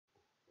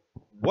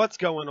What's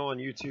going on,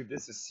 YouTube?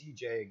 This is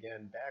CJ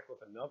again, back with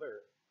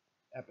another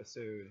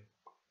episode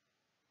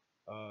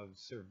of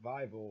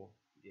survival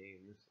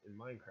games in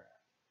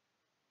Minecraft.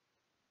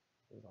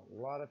 There's a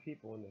lot of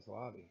people in this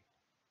lobby.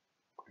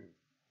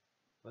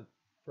 My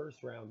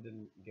first round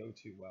didn't go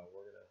too well.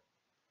 We're gonna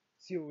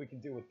see what we can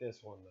do with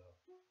this one,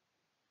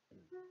 though.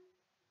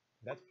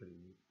 That's pretty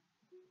neat.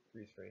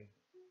 Freeze frame.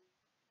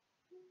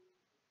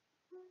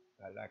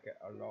 I like it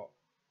a lot.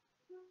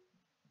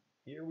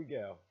 Here we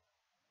go.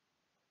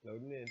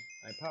 Loading in.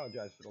 I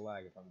apologize for the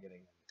lag if I'm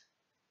getting it.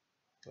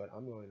 But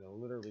I'm going to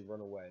literally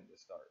run away to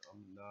start.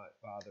 I'm not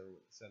bothered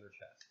with the center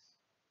chests.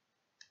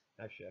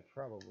 Actually, I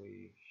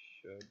probably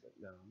should, but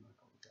no, I'm not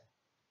going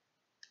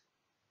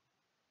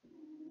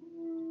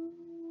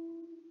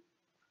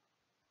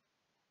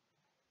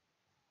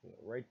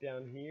to. Right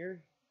down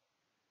here.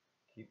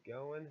 Keep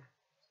going.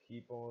 Just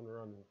keep on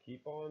running.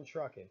 Keep on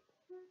trucking.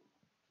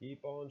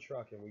 Keep on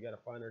trucking. We got to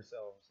find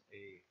ourselves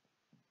a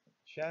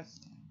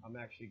chest. I'm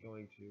actually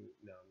going to...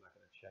 No, I'm not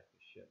going to check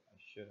the ship. I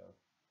should have.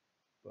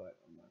 But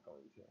I'm not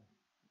going to.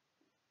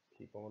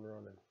 Keep on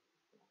running.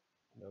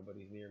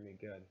 Nobody's near me.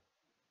 Good.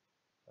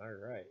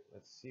 Alright,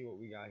 let's see what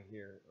we got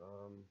here.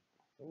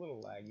 A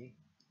little laggy.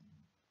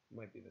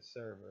 Might be the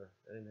server.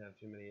 I didn't have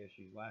too many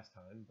issues last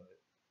time, but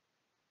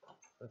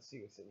let's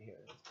see what's in here.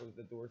 Let's close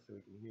the door so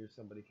we can hear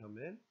somebody come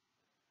in.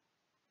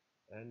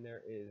 And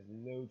there is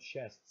no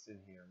chests in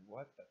here.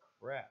 What the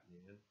crap,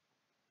 man?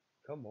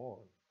 Come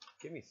on.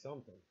 Give me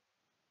something.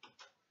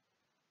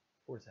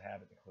 Force a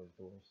habit to close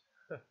doors.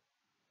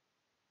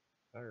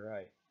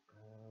 Alright.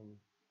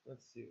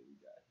 Let's see what we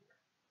got here.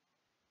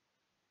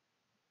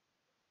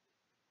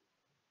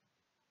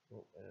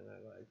 Oh, and I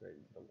lag right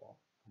into the wall.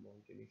 Come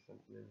on, give me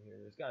something in here.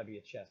 There's got to be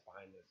a chest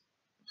behind this.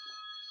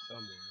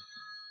 Somewhere.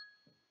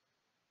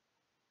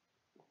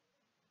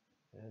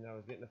 And I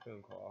was getting a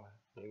phone call.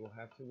 They will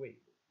have to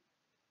wait.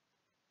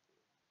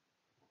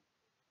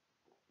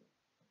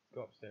 Let's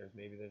go upstairs.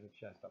 Maybe there's a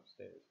chest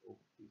upstairs. Oh,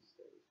 these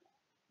stairs.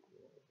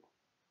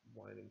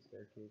 Winding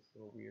staircase. A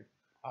little weird.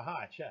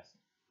 Aha, a chest.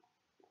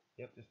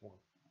 Yep, just one.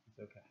 It's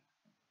okay.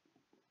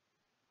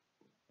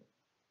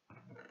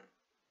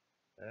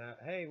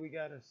 Hey, we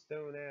got a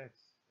stone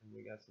axe, and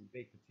we got some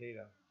baked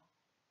potato.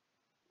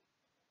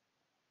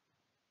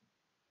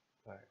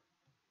 Alright,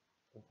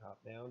 let's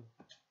hop down.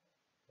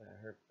 That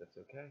hurt, that's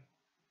okay.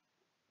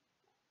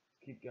 Let's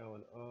keep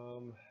going.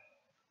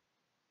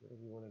 Where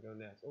do we want to go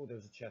next? Oh,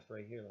 there's a chest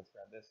right here. Let's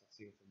grab this and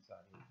see what's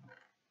inside here.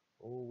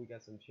 Oh, we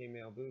got some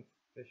chainmail boots,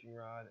 fishing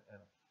rod, and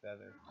a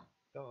feather.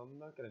 No,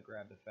 I'm not gonna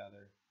grab the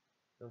feather.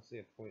 I don't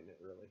see a point in it,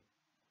 really.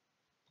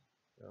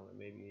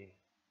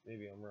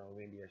 Maybe I'm wrong.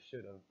 Maybe I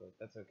should have, but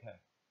that's okay.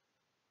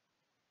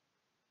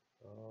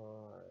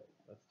 Alright,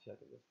 let's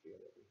check in this field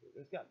over here.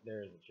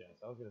 There is a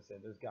chest. I was gonna say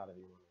there's gotta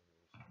be one over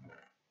here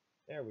somewhere.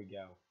 There we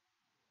go.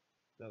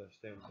 Another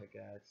stone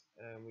pickaxe,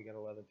 and we got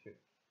a leather tunic.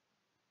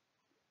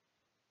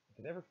 I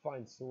can never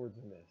find swords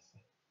in this.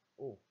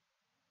 Oh,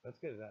 let's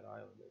get to that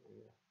island over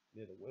here.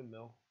 Near the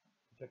windmill.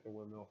 Check the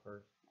windmill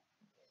first.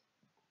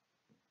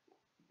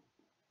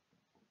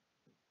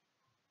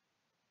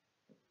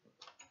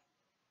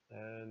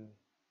 And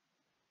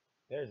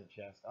there's a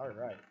chest.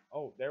 Alright.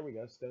 Oh, there we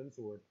go. Stone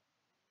sword.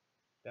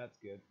 That's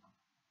good.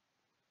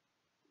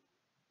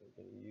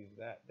 We're going to use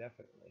that,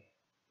 definitely.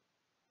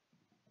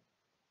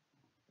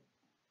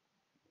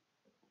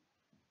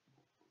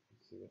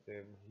 Let's see what's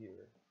over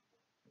here.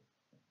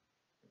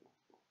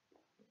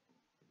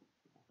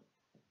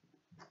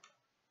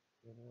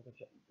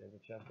 There's a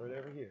chest right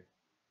over here.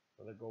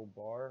 Another gold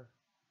bar.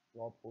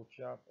 Raw pork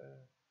chop.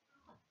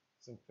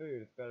 Some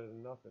food. It's better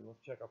than nothing.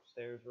 Let's check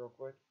upstairs real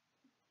quick.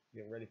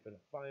 Getting ready for the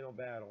final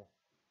battle.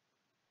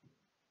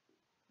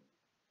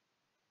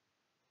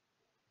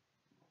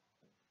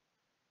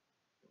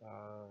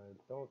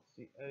 Don't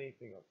see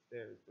anything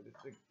upstairs, but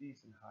it's a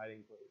decent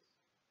hiding place,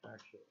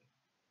 actually.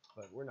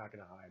 But we're not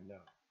gonna hide,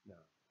 no,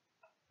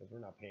 because we're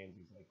not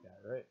pansies like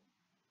that, right?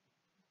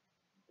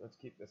 Let's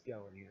keep this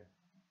going here.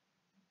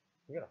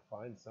 We gotta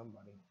find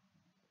somebody.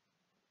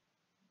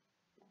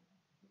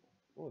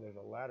 Oh, there's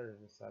a ladder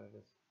in the side of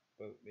this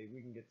boat. Maybe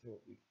we can get to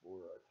it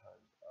before our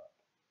time's up.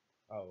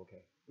 Oh,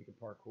 okay. We can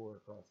parkour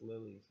across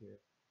lilies here.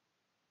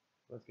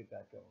 Let's get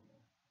that going now.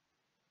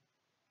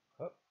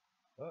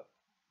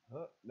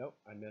 Nope,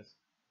 I missed.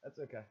 That's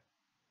okay.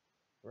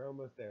 We're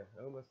almost there.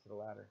 Almost to the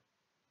ladder.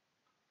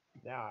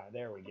 Nah,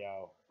 there we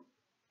go.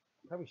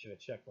 Probably should have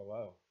checked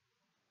below.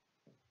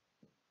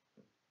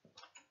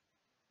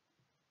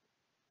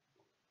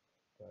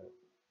 But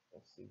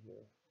let's see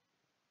here.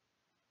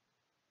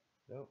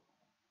 Nope.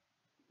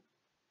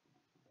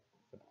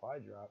 Supply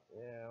drop.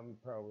 Yeah, I'm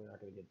probably not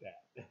gonna get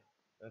that.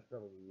 That's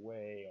probably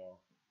way off.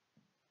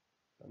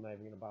 I'm not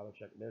even gonna bother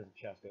checking. There's a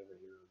chest over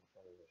here in the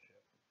front of the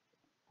ship.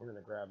 We're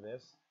gonna grab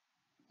this.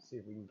 See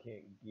if we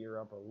can't gear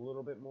up a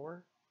little bit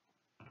more.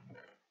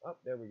 Oh,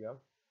 there we go.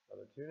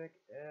 Leather tunic,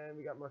 and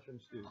we got mushroom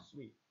stew.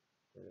 Sweet.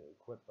 We're gonna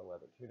equip the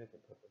leather tunic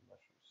and put the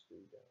mushroom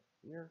stew down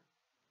here.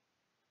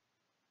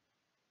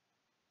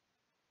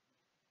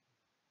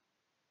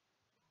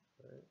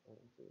 Alright, 1,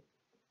 2.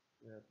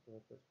 Yeah, it's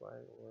going this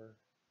way, or...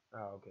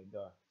 Oh, okay,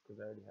 duh. Because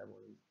I already have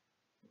one of these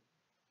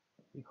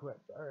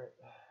equipped. Alright.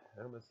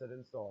 I'm going to set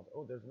installed.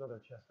 Oh, there's another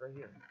chest right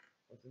here.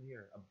 What's in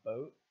here? A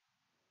boat?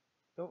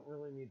 Don't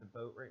really need the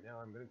boat right now.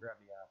 I'm going to grab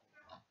the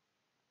apple.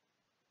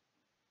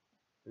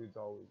 Food's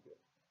always good.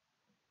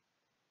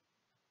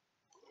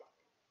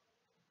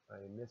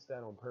 I missed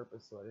that on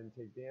purpose so I didn't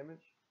take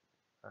damage.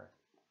 Alright.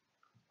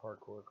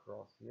 Parkour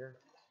across here.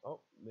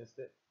 Oh, missed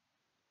it.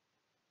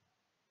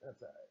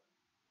 That's alright.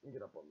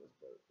 Get up on this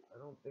boat. I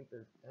don't think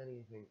there's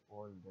anything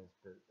on this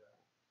boat though.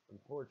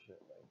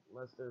 Unfortunately.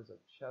 Unless there's a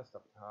chest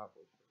up top,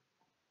 which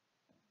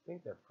I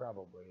think there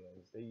probably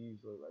is. They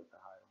usually like to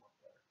hide them up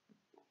there.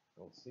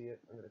 Don't see it.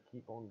 I'm going to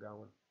keep on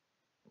going.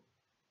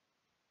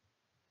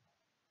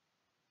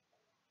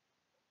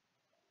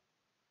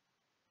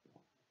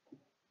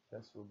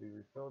 Chest will be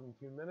refilled in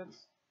 2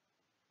 minutes.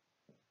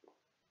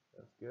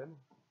 That's good.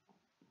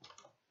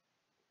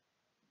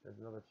 There's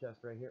another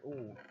chest right here.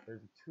 Ooh,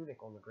 there's a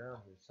tunic on the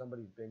ground here.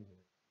 Somebody's been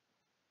here.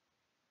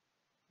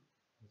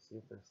 Let's see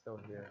if they're still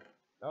here.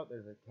 Oh,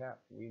 there's a cap.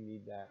 We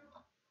need that.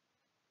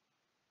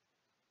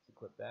 Let's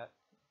equip that.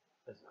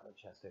 There's another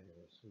chest in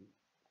here. Sweet.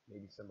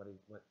 Maybe somebody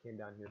came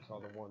down here, saw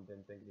the one,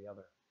 didn't think of the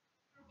other.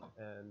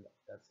 And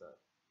that's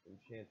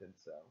enchanted,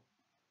 so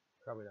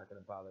probably not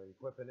going to bother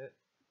equipping it.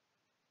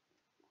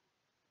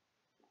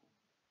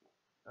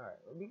 Alright,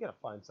 we gotta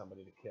find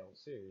somebody to kill,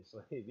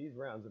 seriously. These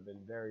rounds have been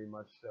very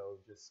much so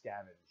just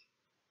scavenge.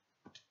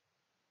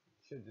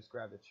 Should've just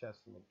grabbed the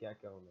chest from the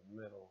get-go in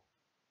the middle.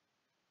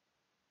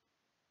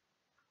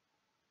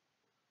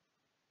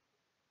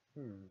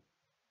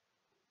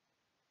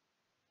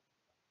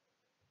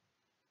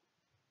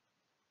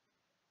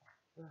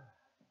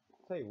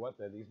 Tell you what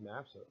though, these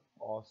maps are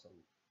awesome.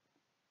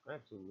 I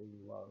absolutely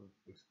love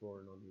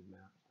exploring on these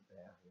maps that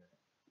they have here.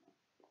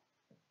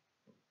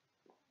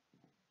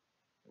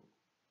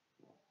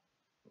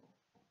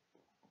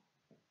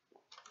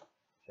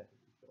 Check if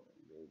it's going.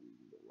 Maybe we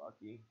can get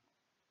lucky.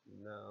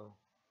 No.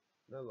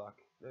 No luck.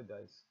 No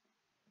dice.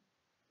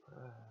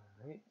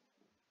 Alright.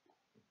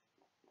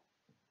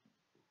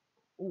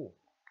 Ooh.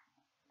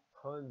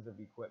 Tons of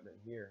equipment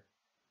here.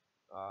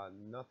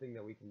 Nothing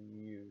that we can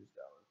use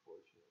though,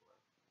 unfortunately.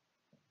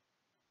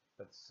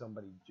 But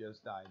somebody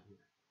just died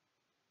here.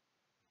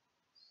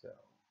 So.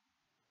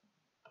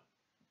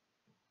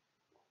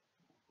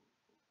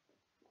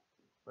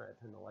 Alright,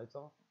 turn the lights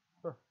off.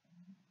 Huh.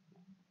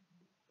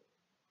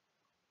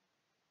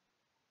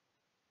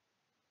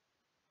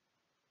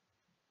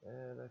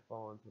 And I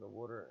fall into the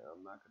water and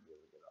I'm not going to be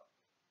able to get up.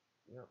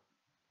 Yep,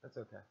 that's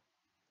okay.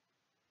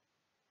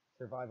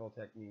 Survival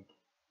technique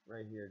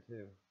right here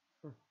too.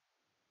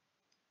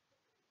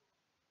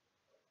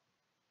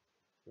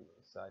 Get to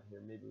the side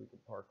here. Maybe we can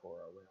parkour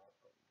our way up.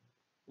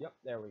 Yep,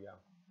 there we go.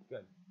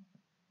 Good.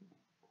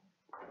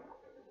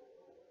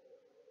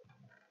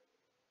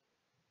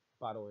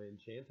 Bottle of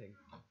enchanting.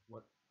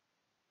 What?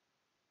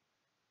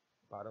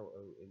 Bottle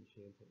of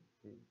enchanting.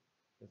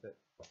 Is it?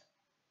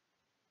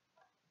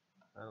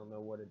 I don't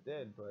know what it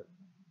did, but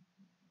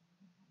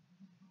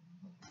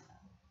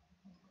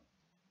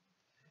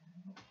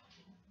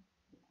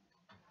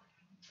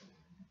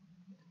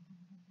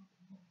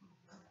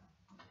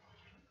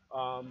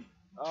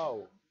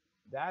oh,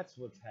 that's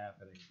what's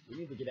happening. We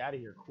need to get out of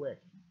here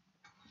quick.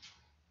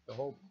 The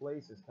whole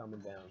place is coming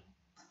down.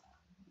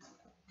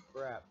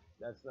 Crap,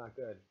 that's not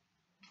good.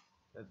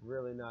 That's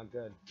really not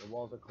good. The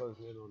walls are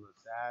closing in on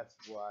us. That's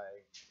why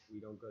we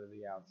don't go to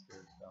the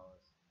outskirts,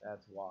 fellas.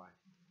 That's why.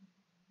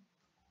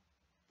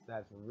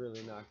 That's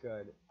really not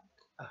good.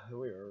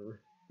 We were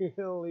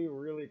really,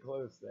 really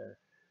close there.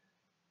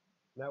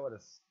 That would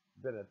have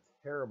been a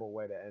terrible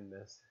way to end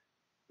this.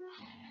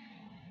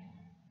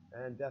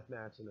 And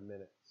deathmatch in a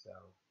minute, so.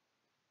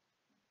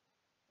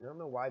 I don't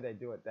know why they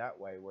do it that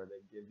way, where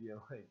they give you,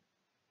 like,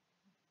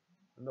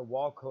 and the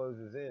wall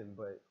closes in,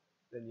 but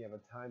then you have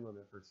a time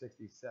limit for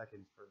 60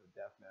 seconds for the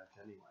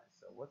deathmatch anyway,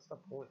 so what's the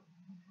point?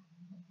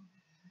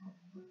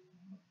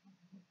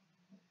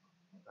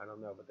 I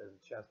don't know, but there's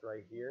a chest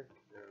right here,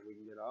 and we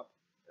can get up,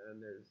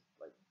 and there's,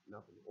 like,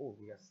 nothing. Oh,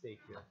 we got steak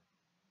here.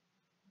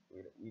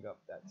 We're gonna eat up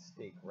that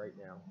steak right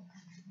now.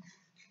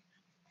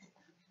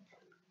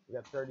 We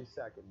got 30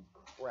 seconds.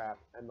 Crap,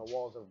 and the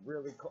walls are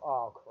really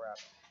oh, crap.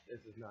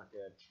 This is not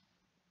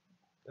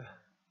good.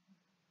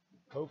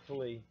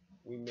 Hopefully,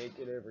 we make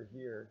it over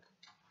here.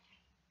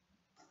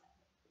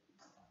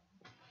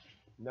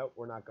 Nope,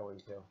 we're not going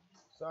to.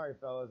 Sorry,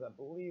 fellas. I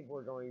believe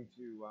we're going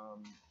to,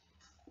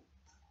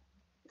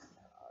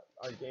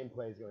 our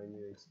gameplay is going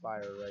to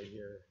expire right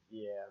here.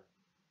 Yeah.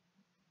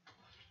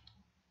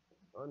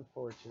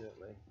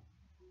 Unfortunately.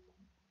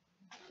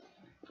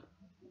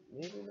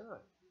 Maybe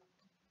not.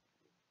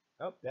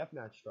 Oh,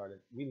 deathmatch started.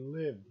 We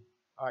lived.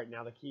 Alright,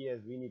 now the key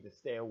is we need to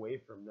stay away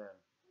from them.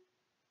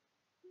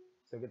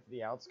 So get to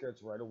the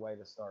outskirts right away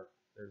to start.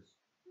 There's...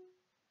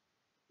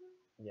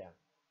 Yeah.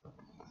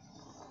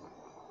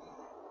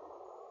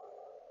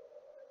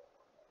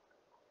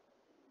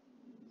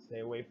 Stay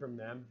away from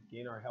them.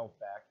 Gain our health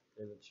back.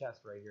 There's a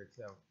chest right here,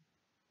 too.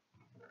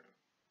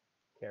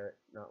 carrot.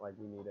 Not like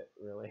we need it,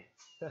 really.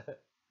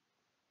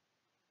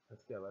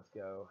 Let's go, let's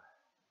go.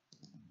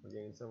 We're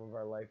getting some of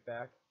our life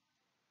back.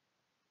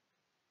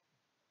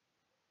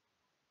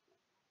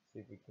 See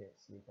if we can't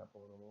sneak up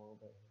on them a little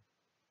bit.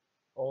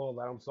 Oh,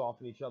 let them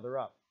soften each other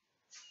up.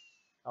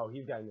 Oh,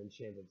 he's got an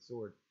enchanted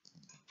sword.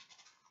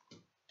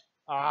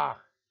 Ah!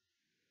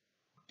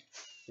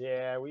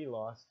 Yeah, we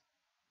lost.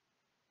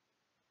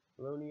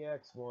 Loney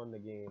X won the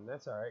game.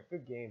 That's alright.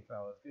 Good game,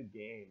 fellas. Good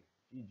game.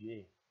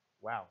 GG.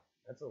 Wow,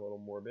 that's a little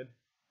morbid.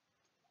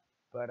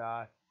 But,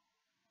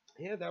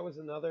 yeah, that was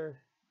another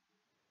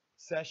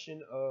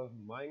session of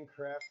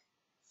Minecraft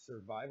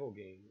survival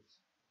games.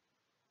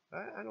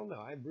 I don't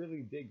know. I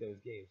really dig those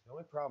games. The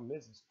only problem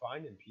is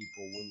finding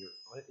people when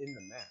you're in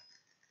the map.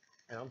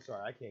 And I'm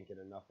sorry, I can't get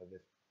enough of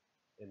this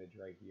image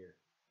right here.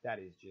 That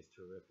is just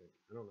terrific.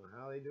 I don't know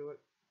how they do it,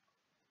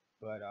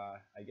 but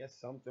I guess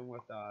something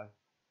with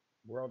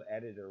World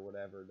Edit or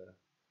whatever to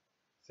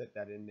set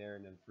that in there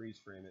and then freeze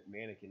frame it,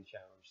 mannequin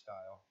challenge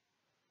style.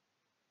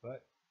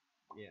 But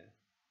yeah,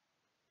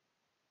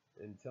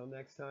 until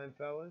next time,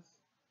 fellas,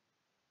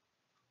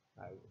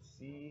 I will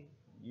see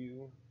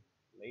you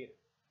later.